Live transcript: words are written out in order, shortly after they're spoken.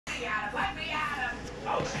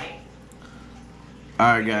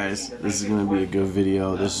Alright guys, this is going to be a good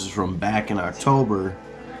video. This is from back in October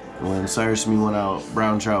when Cyrus and me went out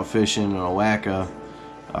brown trout fishing in K.I.A.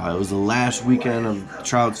 It was the last weekend of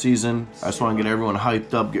trout season. I just want to get everyone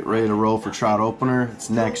hyped up, get ready to roll for trout opener. It's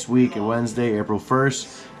next week on Wednesday, April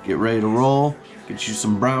 1st. Get ready to roll. Get you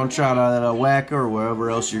some brown trout out of that K.I.A. or wherever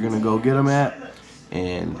else you're going to go get them at.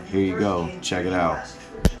 And here you go. Check it out.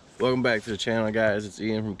 Welcome back to the channel, guys. It's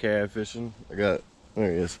Ian from K.I.A. Fishing. There he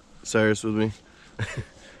is, Cyrus with me.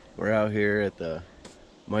 We're out here at the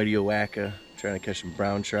mighty K.I.A. trying to catch some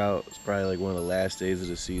brown trout. It's probably like one of the last days of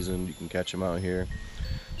the season. You can catch them out here.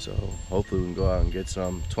 So hopefully we can go out and get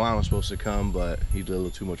some. Twan was supposed to come, but he did a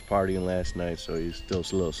little too much partying last night, so he's still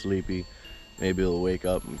a little sleepy. Maybe he'll wake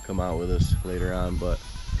up and come out with us later on, but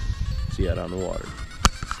see you out on the water.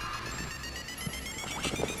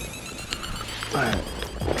 All right.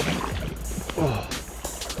 Oh.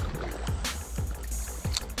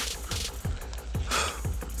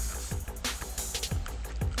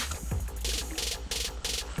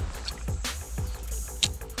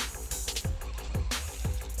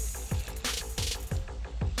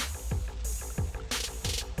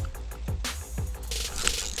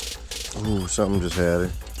 Ooh, something just had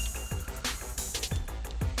it.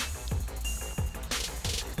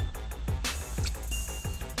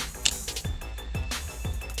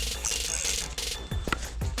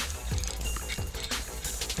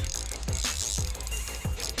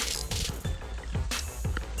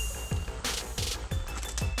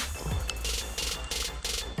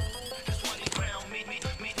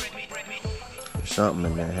 There's something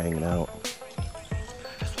in there hanging out.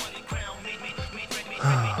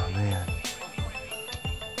 Oh man.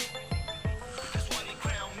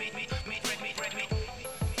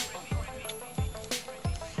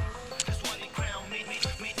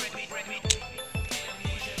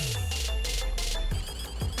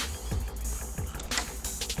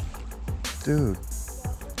 Dude.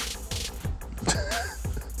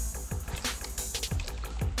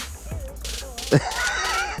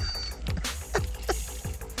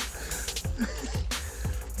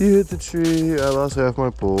 You hit the tree, I lost half my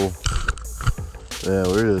pole. Yeah,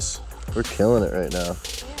 we're killing it right now.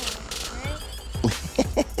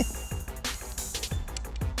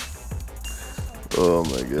 Oh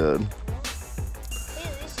my god. Hey,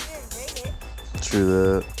 at least you didn't break it. True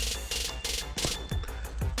that.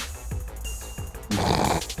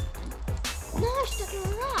 No, stuck in a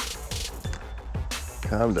rock.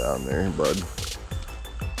 Calm down there, bud.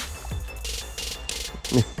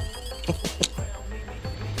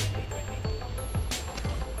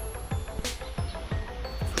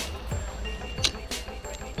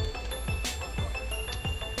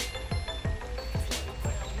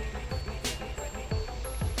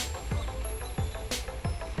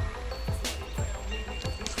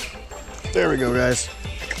 There we go, guys.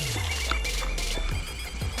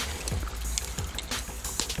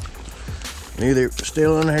 Neither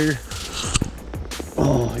still in here.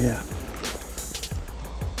 Oh yeah.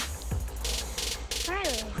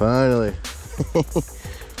 Finally.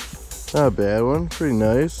 Not a bad one. Pretty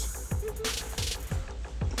nice.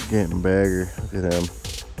 Getting bagger. Look at him.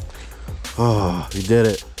 Oh, we did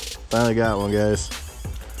it. Finally got one, guys.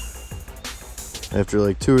 After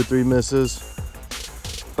like 2 or 3 misses,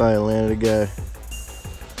 finally landed a guy.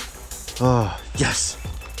 Oh, yes.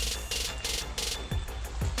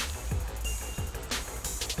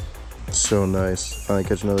 So nice. Finally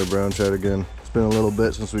catch another brown trout again. It's been a little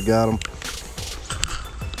bit since we got him.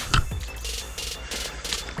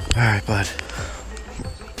 All right, bud.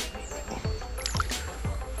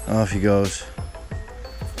 Off he goes.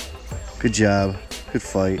 Good job. Good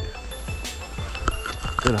fight.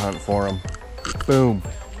 Good hunt for him. Boom.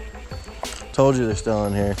 Told you they're still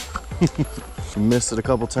in here. Missed it a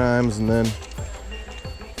couple times and then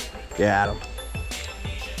got him.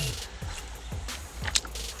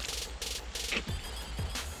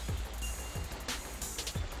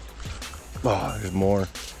 Oh, there's more.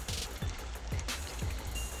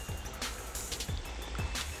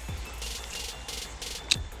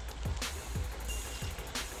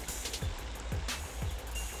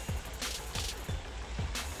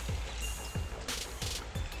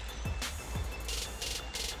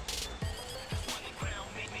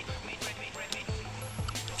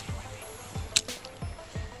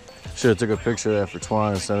 Should have took a picture of that for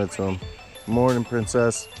Twan and sent it to him. Morning,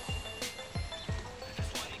 princess.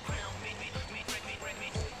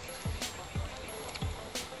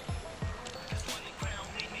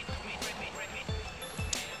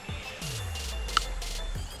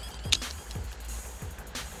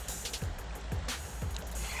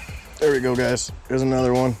 There we go, guys. There's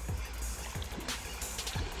another one.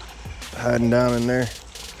 hiding down in there.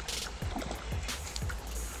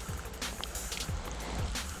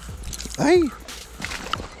 Hey!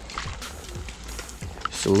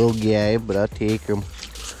 It's a little guy, but I'll take him.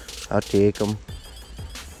 I'll take him.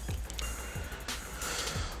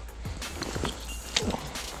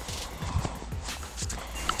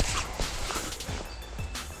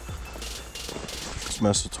 Let's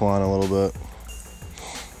mess with Twan a little bit.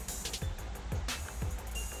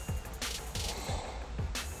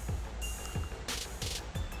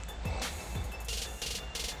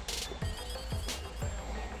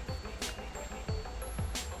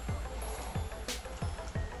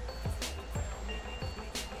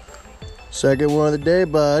 Second one of the day,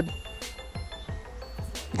 bud.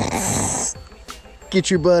 Get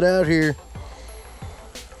your butt out here.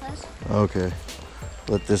 Okay,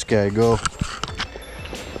 let this guy go.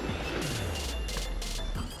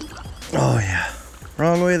 Oh yeah,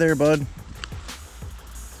 wrong way there, bud.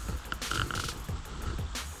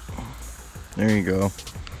 There you go.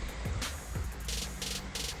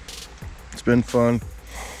 It's been fun.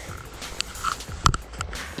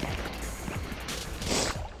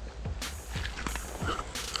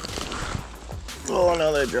 Oh,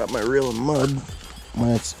 now that I dropped my reel in mud.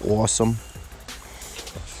 That's awesome.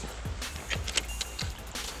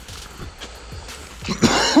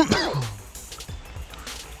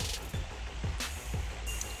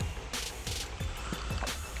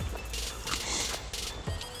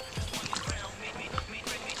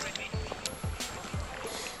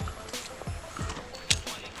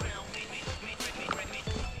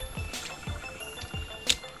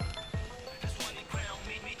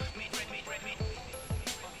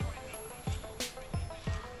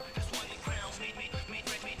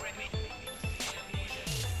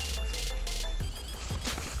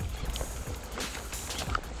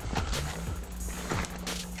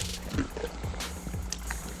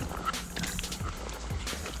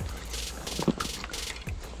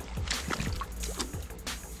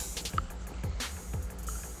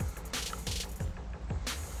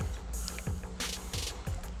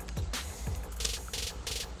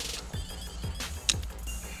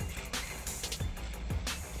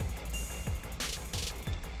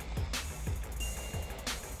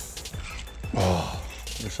 Oh,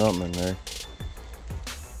 there's something in there.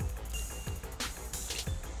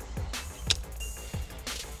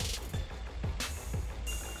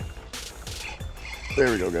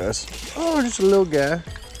 There we go, guys. Oh, just a little guy.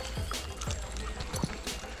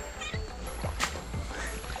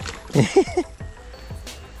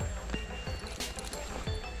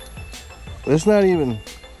 It's not even...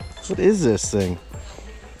 What is this thing?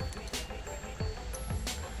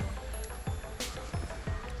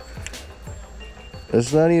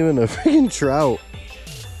 It's not even a freaking trout.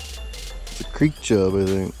 It's a creek chub, I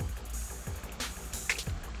think.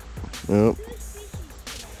 Yep.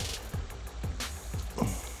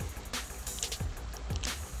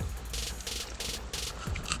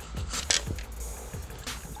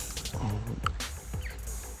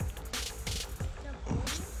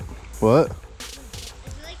 What?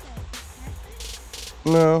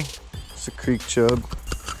 No, it's a creek chub.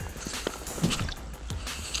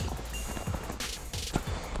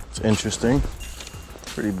 It's interesting.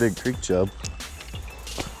 Pretty big creek chub.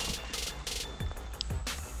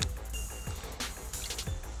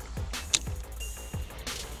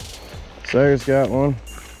 Sire's got one.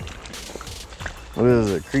 What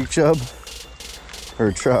is it, creek chub or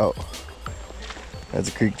a trout? That's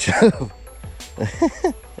a creek chub.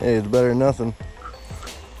 Hey, it's better than nothing.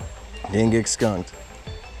 Didn't get skunked.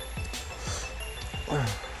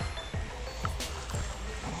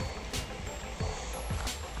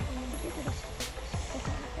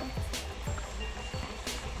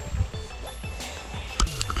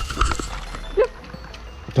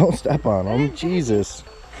 Don't step on them, Jesus.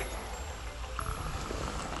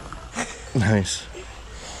 Nice.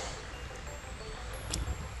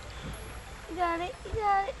 You got it, you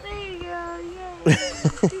got it. There you go. Yay.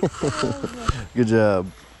 Good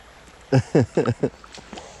job.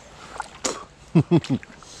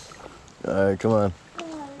 Alright, come on.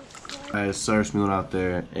 Alright, Cyrus went out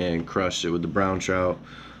there and crushed it with the brown trout.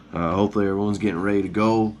 Hopefully everyone's getting ready to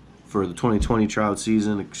go for the 2020 trout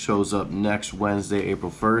season. It shows up next Wednesday, April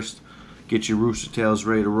 1st. Get your rooster tails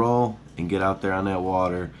ready to roll and get out there on that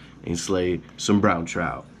water and slay some brown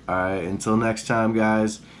trout. Alright, until next time,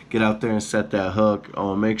 guys, get out there and set that hook.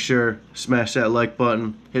 Make sure, smash that like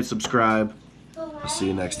button, hit subscribe. I'll see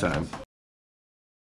you next time.